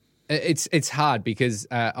it's hard because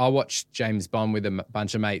I watched James Bond with a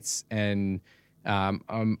bunch of mates, and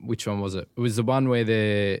which one was it? It was the one where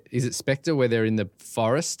is it Spectre, where they're in the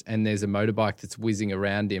forest and there's a motorbike that's whizzing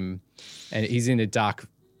around him and he's in a dark,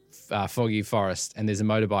 foggy forest and there's a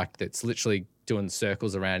motorbike that's literally doing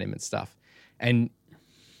circles around him and stuff. And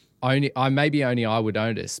only I would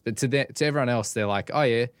notice, but to everyone else, they're like, oh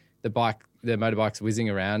yeah, the motorbike's whizzing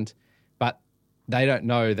around. But they don't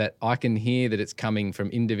know that I can hear that it's coming from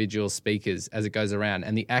individual speakers as it goes around.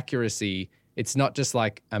 And the accuracy, it's not just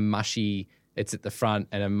like a mushy, it's at the front,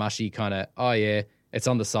 and a mushy kind of, oh yeah, it's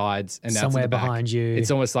on the sides and that's somewhere behind you.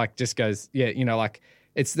 It's almost like just goes, like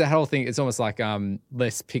it's the whole thing. It's almost like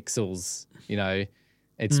less pixels,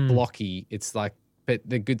 It's blocky. It's like, but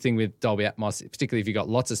the good thing with Dolby Atmos, particularly if you've got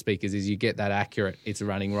lots of speakers, is you get that accurate. It's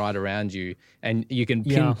running right around you and you can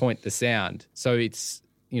pinpoint the sound. So it's,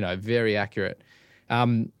 very accurate.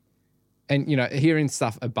 And, hearing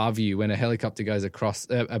stuff above you when a helicopter goes across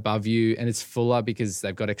above you and it's fuller because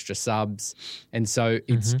they've got extra subs. And so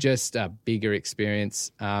it's just a bigger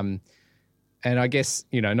experience. And I guess,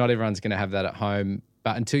 not everyone's going to have that at home,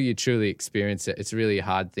 but until you truly experience it, it's really a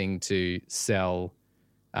hard thing to sell.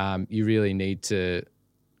 You really need to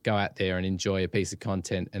go out there and enjoy a piece of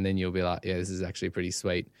content, and then you'll be like, yeah, this is actually pretty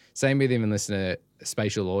sweet. Same with even listening to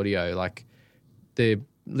spatial audio. Like the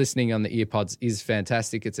listening on the earpods is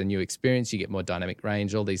fantastic. It's a new experience. You get more dynamic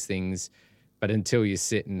range, all these things. But until you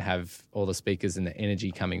sit and have all the speakers and the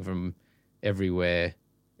energy coming from everywhere,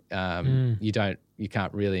 you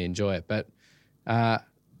can't really enjoy it. But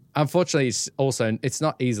unfortunately, it's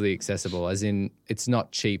not easily accessible, as in it's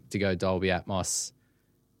not cheap to go Dolby Atmos.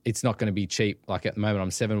 It's not going to be cheap. Like at the moment, I'm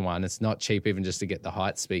 7.1. It's not cheap even just to get the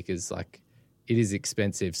height speakers. Like it is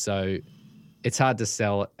expensive. So it's hard to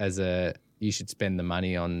sell as you should spend the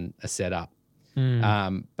money on a setup.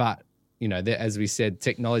 But, as we said,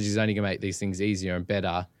 technology is only going to make these things easier and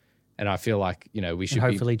better. And I feel like, we should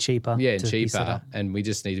hopefully cheaper. Yeah, cheaper. And we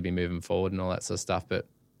just need to be moving forward and all that sort of stuff. But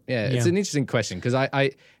yeah, it's an interesting question because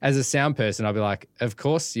I, as a sound person, I'll be like, of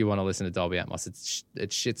course you want to listen to Dolby Atmos. It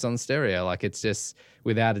shits on stereo. Like it's just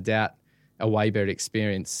without a doubt a way better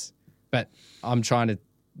experience. But I'm trying to,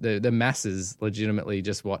 the masses legitimately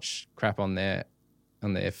just watch crap on their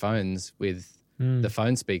phones with the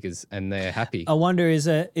phone speakers and they're happy. I wonder, is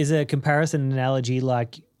a comparison analogy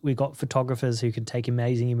like we've got photographers who can take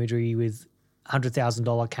amazing imagery with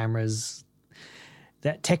 $100,000 cameras,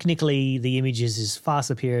 that technically the images is far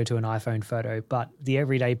superior to an iPhone photo, but the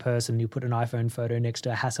everyday person who put an iPhone photo next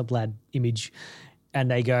to a Hasselblad image and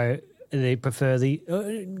they prefer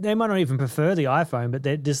they might not even prefer the iPhone, but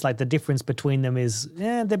they're just like the difference between them is,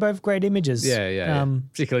 they're both great images. Yeah.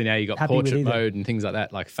 Particularly now you got portrait mode and things like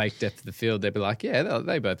that, like fake depth of the field. They'd be like,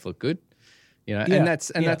 they both look good, and that's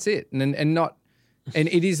it. And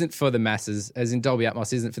it isn't for the masses, as in Dolby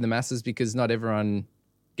Atmos isn't for the masses because not everyone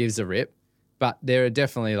gives a rip. But there are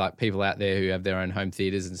definitely like people out there who have their own home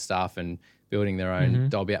theaters and stuff and building their own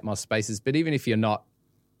Dolby Atmos spaces. But even if you're not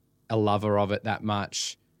a lover of it that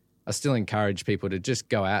much, I still encourage people to just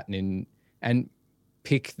go out and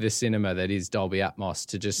pick the cinema that is Dolby Atmos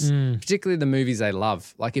to just, particularly the movies they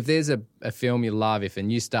love. Like if there's a film you love, if a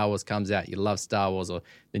new Star Wars comes out, you love Star Wars, or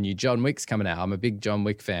the new John Wick's coming out. I'm a big John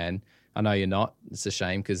Wick fan. I know you're not. It's a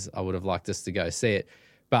shame because I would have liked us to go see it.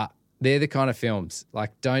 But they're the kind of films, like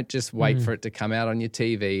don't just wait for it to come out on your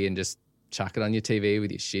TV and just chuck it on your TV with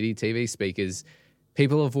your shitty TV speakers.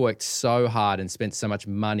 People have worked so hard and spent so much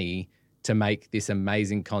money to make this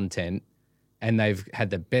amazing content, and they've had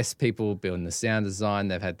the best people building the sound design.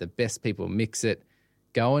 They've had the best people mix it.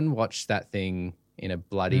 Go and watch that thing in a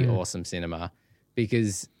bloody awesome cinema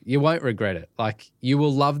because you won't regret it. Like you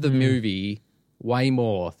will love the movie way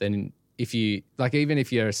more than even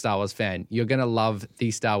if you're a Star Wars fan, you're going to love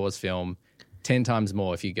the Star Wars film 10 times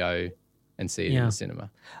more if you go and see it in the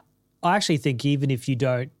cinema. I actually think even if you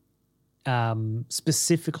don't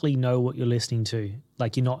specifically know what you're listening to,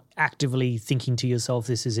 like you're not actively thinking to yourself,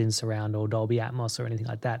 this is in surround or Dolby Atmos or anything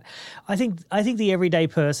like that, I think the everyday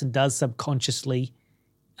person does subconsciously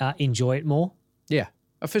enjoy it more. Yeah,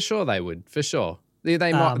 for sure they would, for sure. They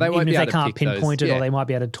won't even be if able they to can't pinpoint it or they might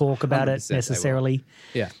be able to talk about it necessarily.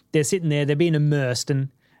 They're sitting there, they're being immersed, and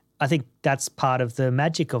I think that's part of the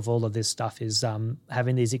magic of all of this stuff is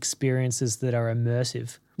having these experiences that are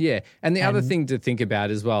immersive. Yeah, and the other thing to think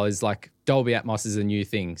about as well is like Dolby Atmos is a new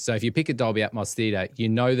thing. So if you pick a Dolby Atmos theater, you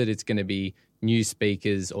know that it's going to be new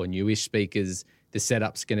speakers or newish speakers. The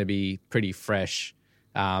setup's going to be pretty fresh,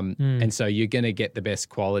 and so you're going to get the best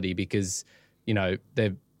quality because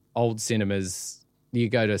the old cinemas. You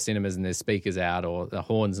go to cinemas and there's speakers out or the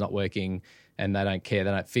horn's not working and they don't care,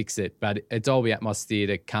 they don't fix it. But a Dolby Atmos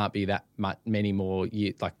theatre can't be that many more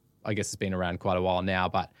years. Like I guess it's been around quite a while now,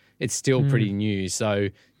 but it's still pretty new. So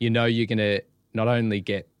you're going to not only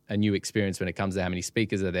get a new experience when it comes to how many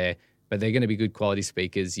speakers are there, but they're going to be good quality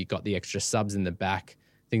speakers. You've got the extra subs in the back,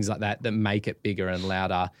 things like that make it bigger and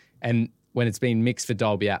louder. And when it's been mixed for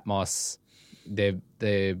Dolby Atmos,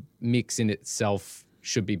 the mix in itself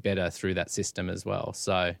should be better through that system as well.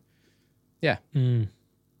 So, yeah.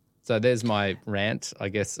 So there's my rant, I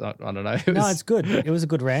guess. I don't know. No, it's good. It was a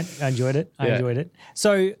good rant. I enjoyed it.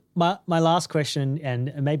 So my last question,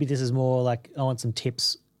 and maybe this is more like I want some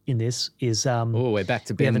tips in this, is... we're back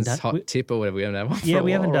to Ben's hot tip or whatever. We haven't had one for a while.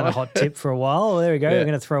 We haven't done a hot tip for a while. There we go. We're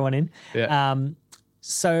going to throw one in. Yeah.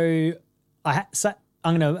 So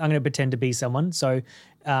I'm going to pretend to be someone. So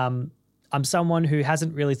I'm someone who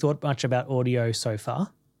hasn't really thought much about audio so far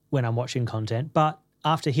when I'm watching content, but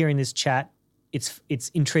after hearing this chat, it's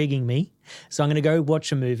intriguing me. So I'm going to go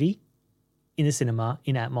watch a movie in the cinema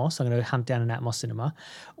in Atmos. I'm going to hunt down an Atmos cinema.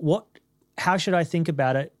 How should I think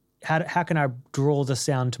about it? How can I draw the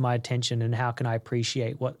sound to my attention, and how can I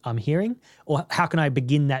appreciate what I'm hearing, or how can I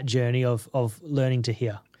begin that journey of learning to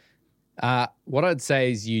hear? What I'd say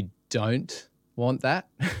is you don't want that.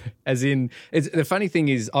 As in, the funny thing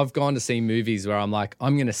is I've gone to see movies where I'm like,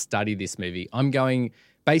 I'm going to study this movie. I'm going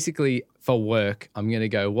basically for work. I'm going to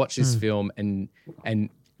go watch this film and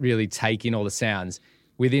really take in all the sounds.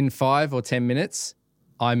 Within 5 or 10 minutes,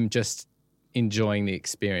 I'm just enjoying the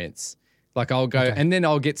experience. Like I'll go and then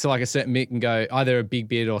I'll get to like a certain bit and go, either a big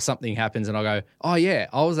bit or something happens and I'll go, oh yeah,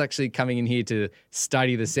 I was actually coming in here to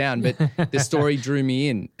study the sound, but the story drew me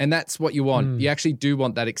in. And that's what you want. You actually do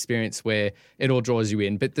want that experience where it all draws you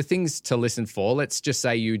in. But the things to listen for, let's just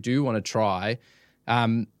say you do want to try,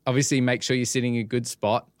 obviously make sure you're sitting in a good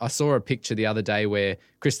spot. I saw a picture the other day where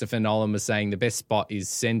Christopher Nolan was saying the best spot is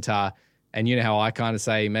center. And you know how I kind of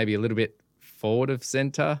say maybe a little bit forward of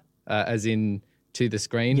center, as in to the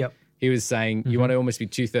screen. Yep. He was saying you want to almost be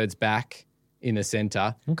 2/3 back in the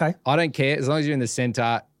center. Okay. I don't care. As long as you're in the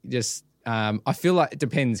center, just I feel like it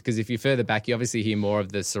depends because if you're further back, you obviously hear more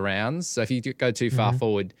of the surrounds. So if you go too far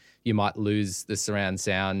forward, you might lose the surround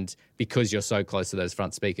sound because you're so close to those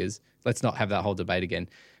front speakers. Let's not have that whole debate again.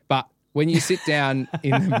 But when you sit down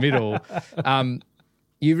in the middle,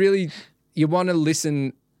 you want to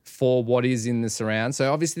listen for what is in the surround.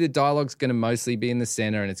 So obviously the dialogue's going to mostly be in the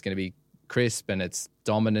center and it's going to be crisp and it's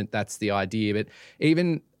dominant. That's the idea. But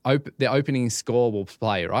even the opening score will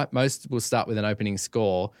play, right? Most will start with an opening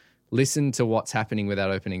score. Listen to what's happening with that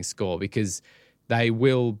opening score because they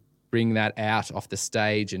will bring that out off the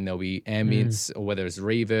stage and there'll be ambience or whether it's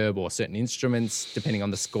reverb or certain instruments, depending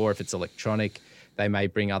on the score. If it's electronic, they may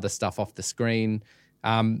bring other stuff off the screen.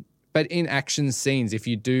 But in action scenes, if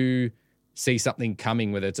you do see something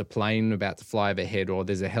coming, whether it's a plane about to fly overhead or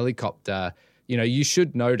there's a helicopter, you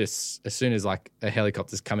should notice as soon as like a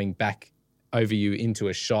helicopter's coming back over you into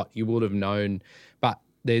a shot, you would have known. But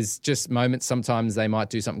there's just moments, sometimes they might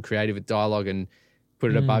do something creative with dialogue and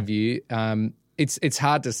put it above you. It's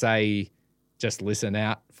hard to say just listen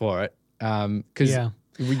out for it because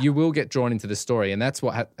you will get drawn into the story. And that's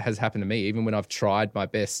what has happened to me, even when I've tried my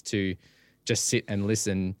best to just sit and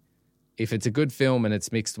listen. If it's a good film and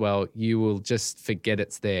it's mixed well, you will just forget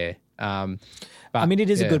it's there. But, it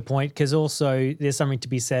is a good point because also there's something to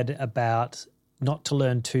be said about not to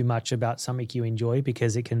learn too much about something you enjoy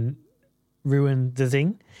because it can ruin the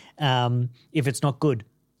thing if it's not good.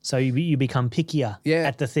 So you become pickier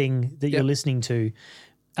at the thing that you're listening to.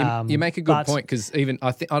 You make a good point because even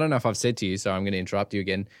I don't know if I've said to you, so I'm going to interrupt you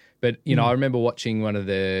again. But I remember watching one of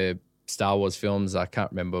the Star Wars films. I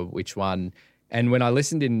can't remember which one. And when I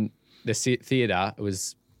listened in the theater,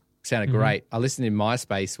 it sounded great. I listened in my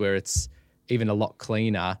space where it's even a lot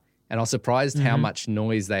cleaner. And I was surprised how much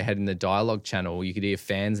noise they had in the dialogue channel. You could hear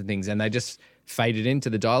fans and things, and they just faded into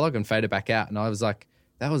the dialogue and faded back out. And I was like,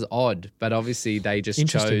 that was odd. But obviously they just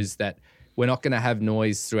chose that we're not going to have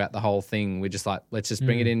noise throughout the whole thing. We're just like, let's just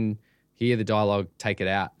bring it in, hear the dialogue, take it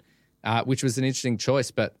out, which was an interesting choice,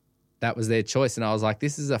 but that was their choice. And I was like,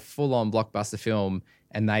 this is a full-on blockbuster film,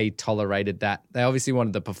 and they tolerated that. They obviously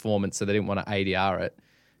wanted the performance, so they didn't want to ADR it.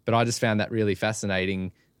 But I just found that really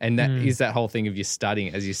fascinating. And that is that whole thing of you're studying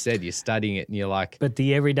it. As you said, you're studying it and you're like... But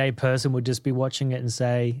the everyday person would just be watching it and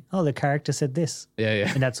say, oh, the character said this.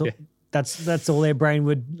 Yeah. And that's all, that's all their brain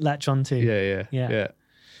would latch onto. Yeah.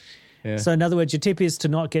 So in other words, your tip is to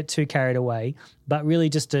not get too carried away, but really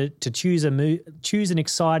just to choose choose an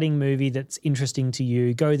exciting movie that's interesting to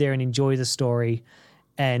you, go there and enjoy the story,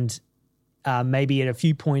 and maybe at a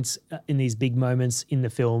few points in these big moments in the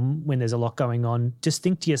film when there's a lot going on, just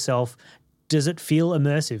think to yourself, does it feel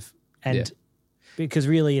immersive? And because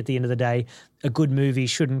really at the end of the day, a good movie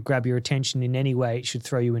shouldn't grab your attention in any way. It should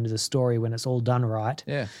throw you into the story when it's all done right.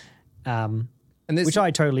 Yeah. Which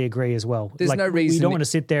I totally agree as well. There's no reason... You don't want to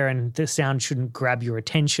sit there and the sound shouldn't grab your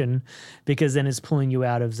attention because then it's pulling you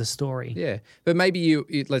out of the story. Yeah. But maybe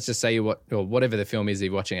let's just say or whatever the film is,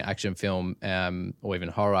 you're watching an action film or even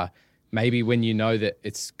horror, maybe when you know that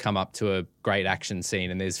it's come up to a great action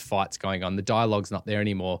scene and there's fights going on, the dialogue's not there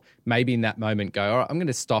anymore, maybe in that moment go, all right, I'm going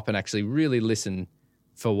to stop and actually really listen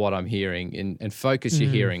for what I'm hearing and focus your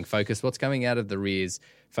hearing, focus what's coming out of the rears,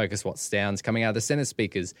 focus what sounds coming out of the center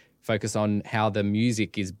speakers, focus on how the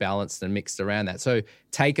music is balanced and mixed around that. So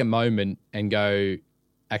take a moment and go,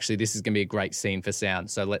 actually, this is going to be a great scene for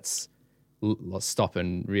sound. So let's stop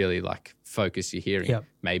and really focus your hearing. Yep.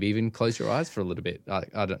 Maybe even close your eyes for a little bit.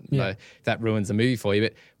 I don't know if that ruins the movie for you.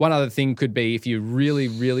 But one other thing could be if you really,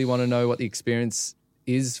 really want to know what the experience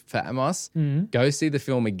is for Atmos, go see the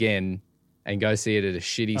film again and go see it at a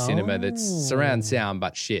shitty cinema that's surround sound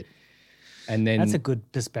but shit. And then that's a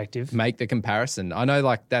good perspective. Make the comparison. I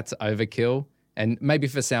know that's overkill, and maybe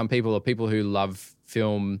for sound people or people who love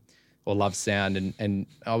film or love sound, and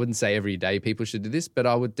I wouldn't say everyday people should do this, but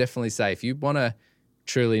I would definitely say if you want to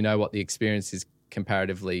truly know what the experience is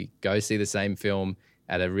comparatively, go see the same film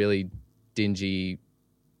at a really dingy,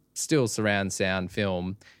 still surround sound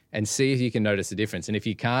film and see if you can notice a difference. And if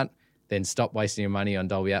you can't, then stop wasting your money on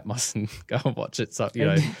Dolby Atmos and go and watch it,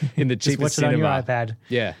 in the cheapest Just watch cinema. it on your iPad.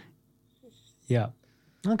 Yeah. Yeah.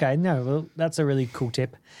 Okay. No, well, that's a really cool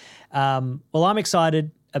tip. Well, I'm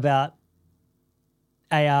excited about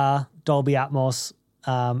AR, Dolby Atmos.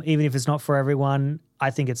 Even if it's not for everyone, I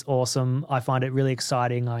think it's awesome. I find it really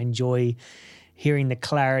exciting. I enjoy hearing the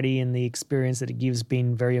clarity and the experience that it gives,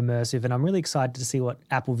 being very immersive. And I'm really excited to see what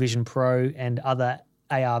Apple Vision Pro and other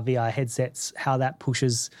AR, VR headsets, how that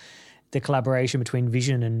pushes the collaboration between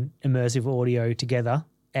vision and immersive audio together.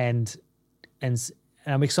 And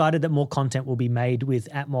I'm excited that more content will be made with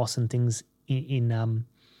Atmos and things in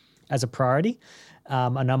as a priority.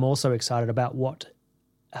 And I'm also excited about what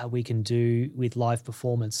we can do with live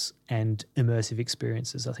performance and immersive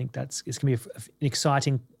experiences. I think it's going to be an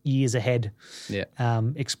exciting years ahead. Yeah,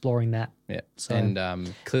 exploring that. Yeah, so,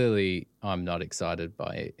 and clearly I'm not excited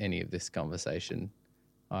by any of this conversation.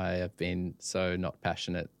 I have been so not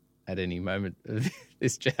passionate at any moment of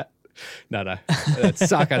this chat. No, that's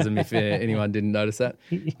sarcasm. If anyone didn't notice that,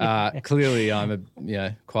 clearly I'm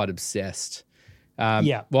quite obsessed.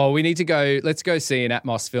 Well, we need to go. Let's go see an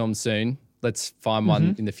Atmos film soon. Let's find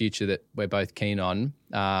one in the future that we're both keen on,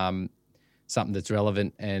 something that's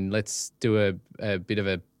relevant, and let's do a bit of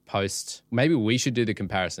a post. Maybe we should do the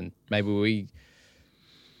comparison. Maybe we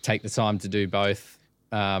take the time to do both,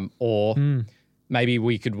 or maybe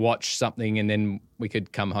we could watch something and then we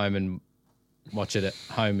could come home and watch it at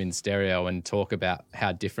home in stereo and talk about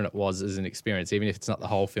how different it was as an experience. Even if it's not the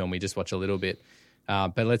whole film, we just watch a little bit.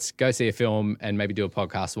 But let's go see a film and maybe do a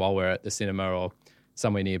podcast while we're at the cinema or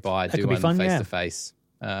somewhere nearby, do one face-to-face.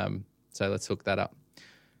 So let's hook that up.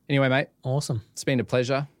 Anyway, mate. Awesome. It's been a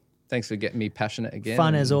pleasure. Thanks for getting me passionate again.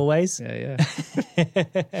 Fun as always. Yeah. All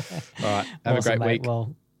right. Have a great week.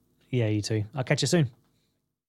 Well, yeah, you too. I'll catch you soon.